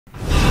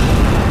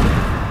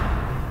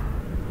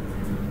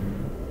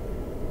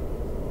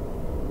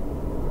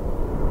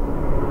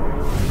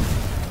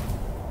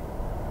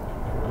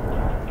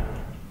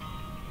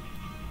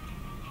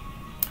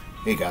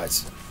Hey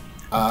guys,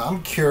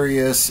 I'm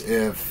curious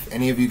if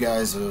any of you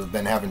guys have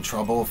been having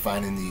trouble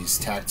finding these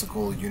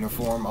tactical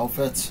uniform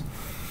outfits.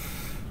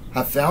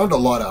 I've found a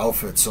lot of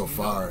outfits so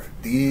far.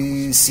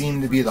 These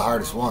seem to be the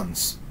hardest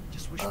ones.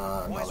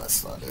 No,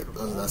 that's not it.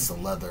 That's the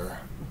leather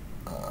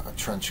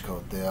trench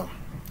coat there.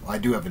 I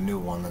do have a new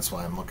one, that's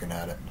why I'm looking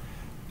at it.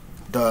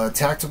 The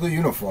tactical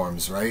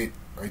uniforms, right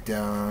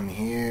down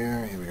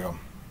here. Here we go.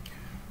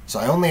 So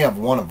I only have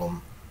one of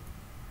them.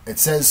 It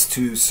says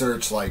to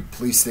search like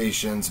police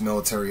stations,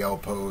 military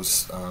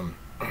outposts,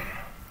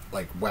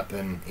 like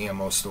weapon,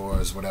 ammo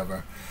stores,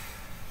 whatever.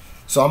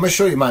 So I'm going to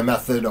show you my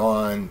method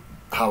on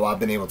how I've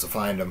been able to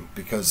find them,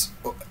 because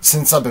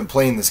since I've been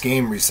playing this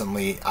game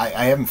recently,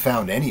 I haven't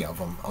found any of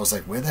them. I was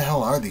like, where the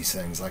hell are these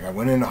things? Like, I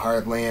went into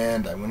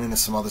Hardland, I went into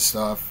some other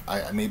stuff.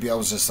 Maybe I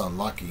was just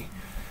unlucky.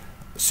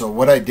 So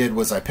what I did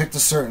was I picked a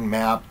certain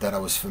map that I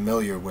was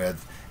familiar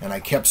with, and I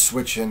kept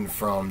switching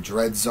from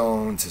Dread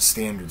Zone to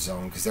Standard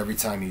Zone, because every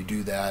time you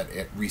do that,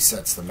 it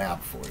resets the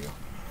map for you.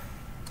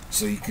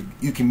 So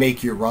you can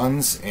make your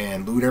runs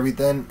and loot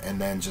everything, and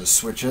then just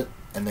switch it,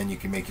 and then you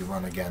can make your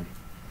run again.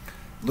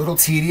 A little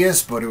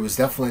tedious, but it was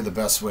definitely the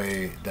best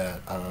way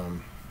that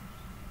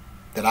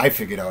that I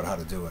figured out how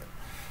to do it.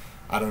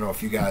 I don't know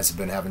if you guys have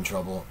been having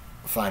trouble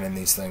finding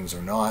these things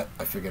or not.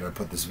 I figured I'd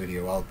put this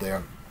video out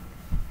there.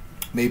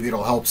 Maybe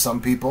it'll help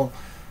some people.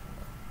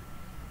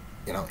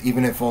 You know,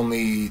 even if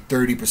only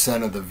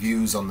 30% of the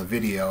views on the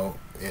video,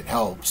 it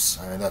helps.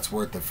 I mean, that's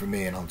worth it for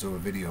me, and I'll do a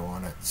video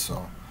on it.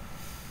 So,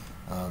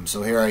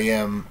 so here I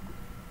am,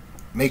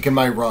 making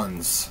my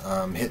runs,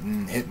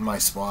 hitting my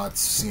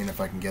spots, seeing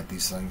if I can get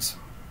these things.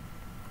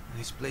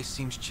 This place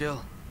seems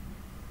chill.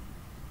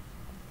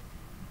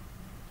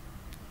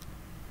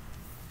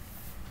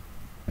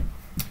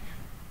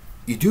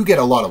 You do get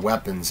a lot of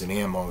weapons and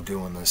ammo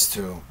doing this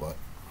too, but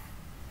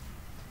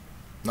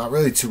not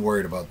really too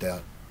worried about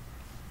that.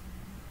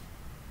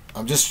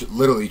 I'm just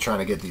literally trying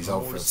to get these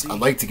outfits. I'd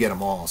like to get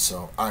them all.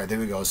 So, alright, there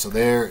we go. So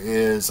there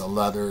is a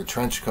leather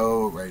trench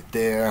coat right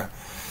there,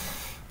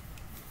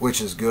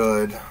 which is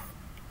good.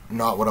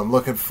 Not what I'm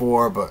looking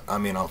for, but I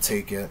mean, I'll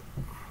take it.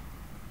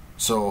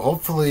 So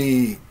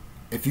hopefully,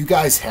 if you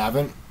guys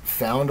haven't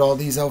found all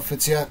these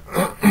outfits yet,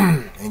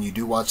 and you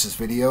do watch this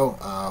video,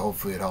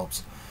 hopefully it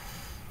helps.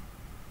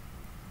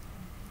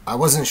 I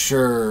wasn't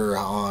sure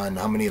on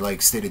how many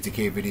like State of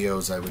Decay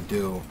videos I would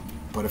do,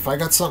 but if I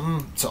got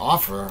something to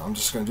offer, I'm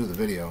just going to do the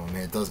video. I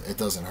mean, it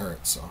doesn't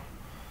hurt. So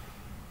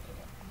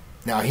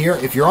now here,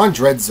 if you're on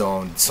Dread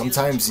Zone,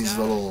 sometimes these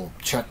little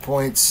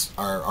checkpoints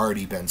are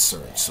already been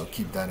searched, so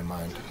keep that in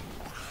mind.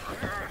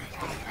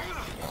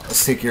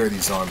 Let's take care of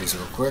these zombies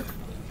real quick.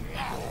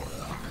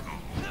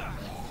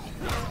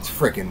 It's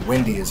freaking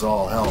windy as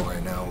all hell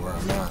right now where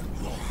I'm at.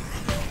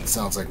 It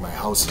sounds like my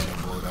house is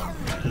gonna blow down.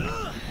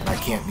 And I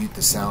can't mute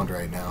the sound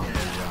right now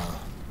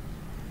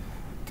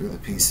through the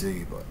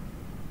PC, but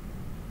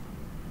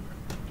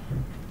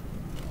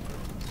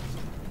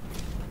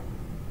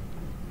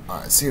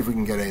alright, see if we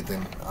can get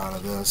anything out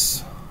of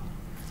this.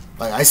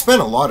 Like, I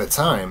spent a lot of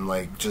time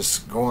like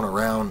just going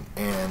around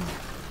and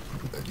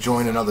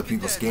joining other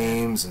people's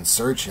games and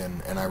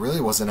searching, and I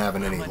really wasn't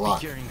having any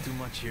luck.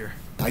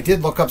 I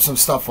did look up some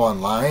stuff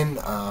online,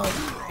 but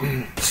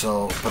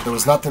there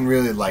was nothing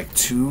really like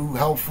too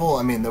helpful.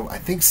 I mean, I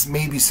think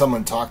maybe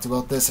someone talked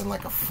about this in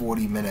like a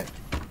 40-minute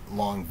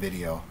long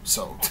video,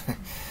 so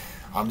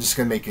I'm just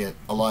gonna make it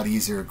a lot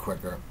easier and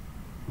quicker.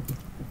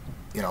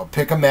 You know,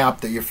 pick a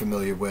map that you're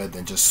familiar with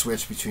and just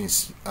switch between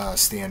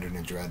Standard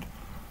and Dread.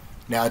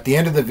 Now, at the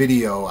end of the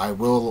video, I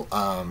will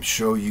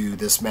show you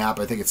this map.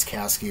 I think it's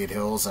Cascade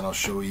Hills, and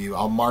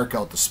I'll mark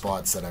out the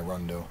spots that I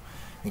run to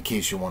in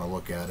case you want to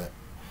look at it.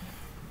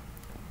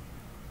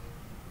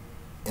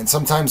 And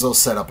sometimes they'll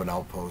set up an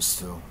outpost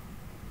too.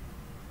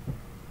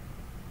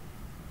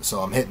 So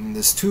I'm hitting,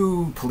 there's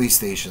 2 police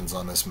stations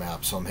on this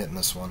map, so I'm hitting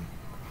this one.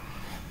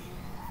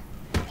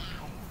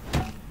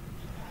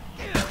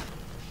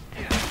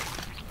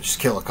 Just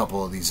kill a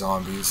couple of these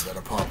zombies that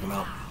are popping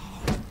up.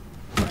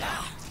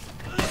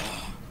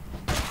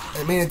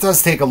 I mean, it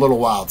does take a little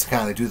while to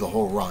kind of do the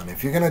whole run.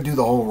 If you're going to do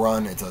the whole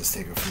run, it does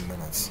take a few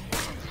minutes.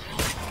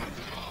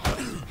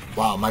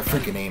 Wow, my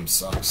freaking aim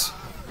sucks.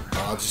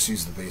 I'll just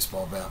use the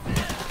baseball bat.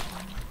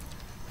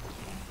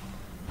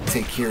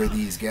 Take care of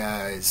these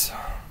guys.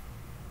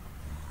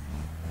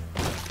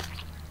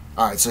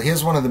 Alright, so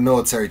here's one of the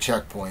military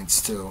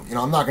checkpoints, too. You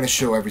know, I'm not going to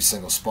show every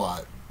single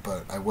spot,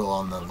 but I will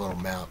on the little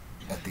map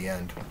at the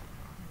end.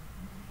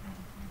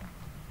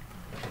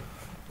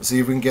 Let's see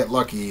if we can get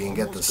lucky and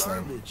get this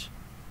thing.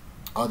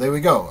 Oh, there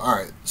we go.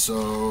 Alright,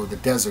 so the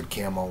desert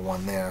camo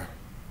one there.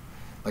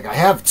 Like, I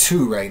have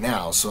 2 right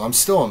now, so I'm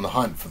still on the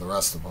hunt for the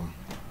rest of them.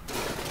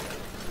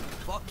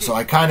 So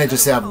I kind of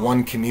just have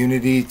one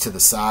community to the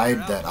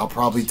side that I'll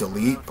probably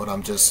delete, but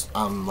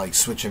I'm like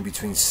switching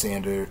between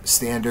standard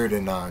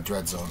and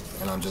Dread Zone,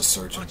 and I'm just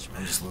searching.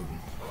 I'm just looting.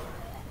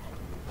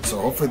 So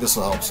hopefully this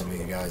will help some of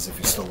you guys if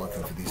you're still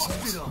looking for these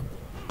things.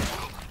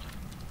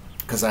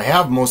 Because I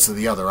have most of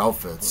the other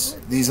outfits.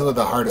 These are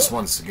the hardest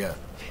ones to get.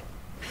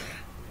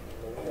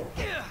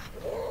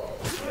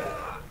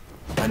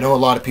 I know a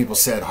lot of people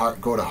said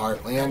go to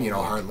Heartland. You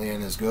know,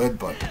 Heartland is good,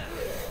 but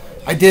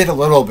I did a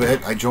little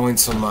bit. I joined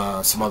some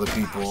other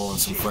people and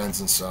some friends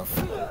and stuff.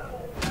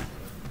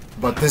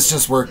 But this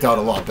just worked out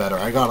a lot better.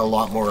 I got a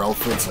lot more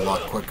outfits a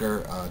lot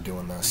quicker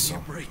doing this.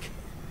 So.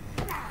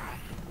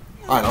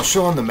 Alright, I'll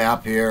show on the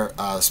map here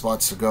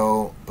spots to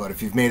go. But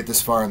if you've made it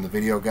this far in the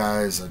video,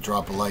 guys,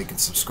 drop a like and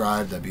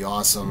subscribe. That'd be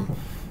awesome.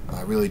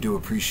 I really do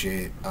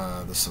appreciate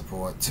the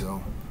support,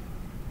 too.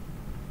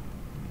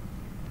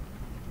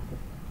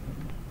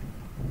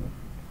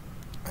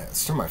 Right,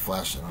 let's turn my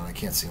flashlight on. I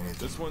can't see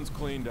anything. This one's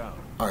cleaned out.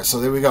 Alright, so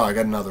there we go. I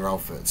got another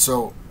outfit.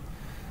 So,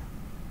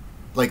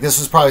 like, this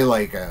was probably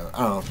like, I don't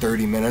know,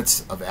 30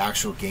 minutes of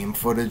actual game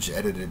footage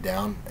edited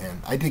down.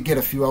 And I did get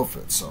a few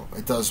outfits, so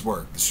it does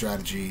work. The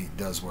strategy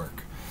does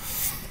work.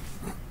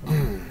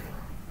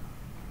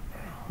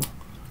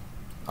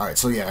 Alright,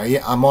 so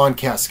yeah, I'm on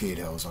Cascade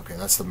Hills. Okay,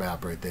 that's the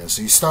map right there.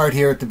 So you start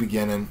here at the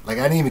beginning. Like,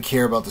 I didn't even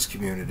care about this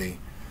community.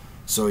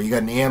 So you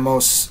got an ammo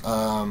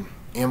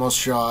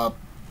shop.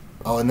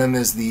 Oh, and then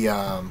there's the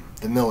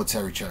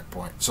military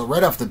checkpoint. So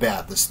right off the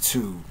bat, there's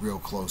two real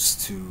close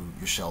to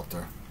your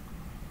shelter.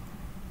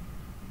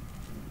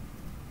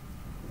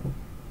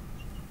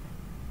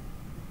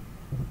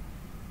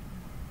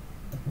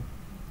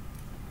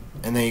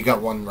 And then you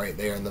got one right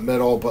there in the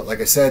middle, but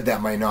like I said, that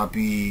might not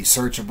be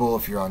searchable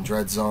if you're on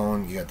Dread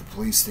Zone. You got the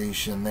police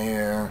station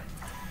there.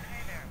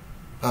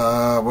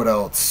 What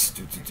else?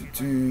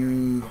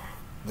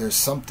 There's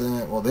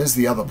something. Well, there's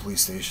the other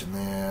police station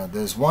there.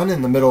 There's one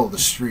in the middle of the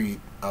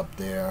street up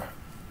there.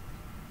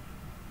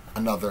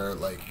 Another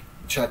like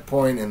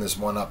checkpoint, and there's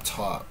one up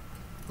top,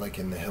 like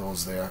in the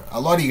hills there. A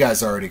lot of you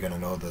guys are already gonna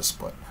know this,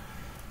 but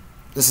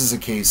this is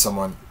in case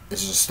someone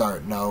is just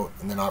starting out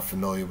and they're not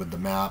familiar with the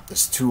map.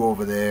 There's two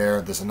over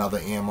there. There's another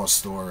ammo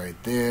store right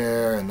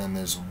there, and then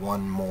there's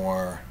one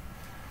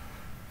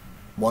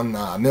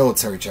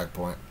military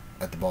checkpoint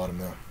at the bottom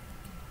there.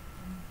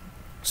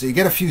 So you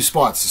get a few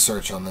spots to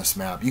search on this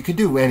map. You could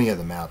do any of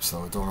the maps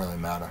though, it don't really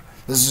matter.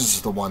 This is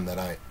just the one that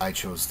I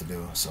chose to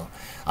do. So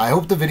I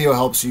hope the video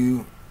helps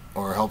you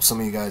or helps some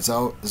of you guys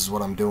out. This is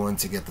what I'm doing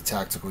to get the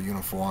tactical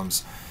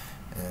uniforms.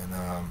 And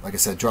like I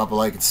said, drop a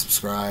like and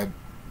subscribe.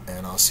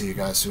 And I'll see you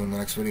guys soon in the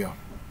next video.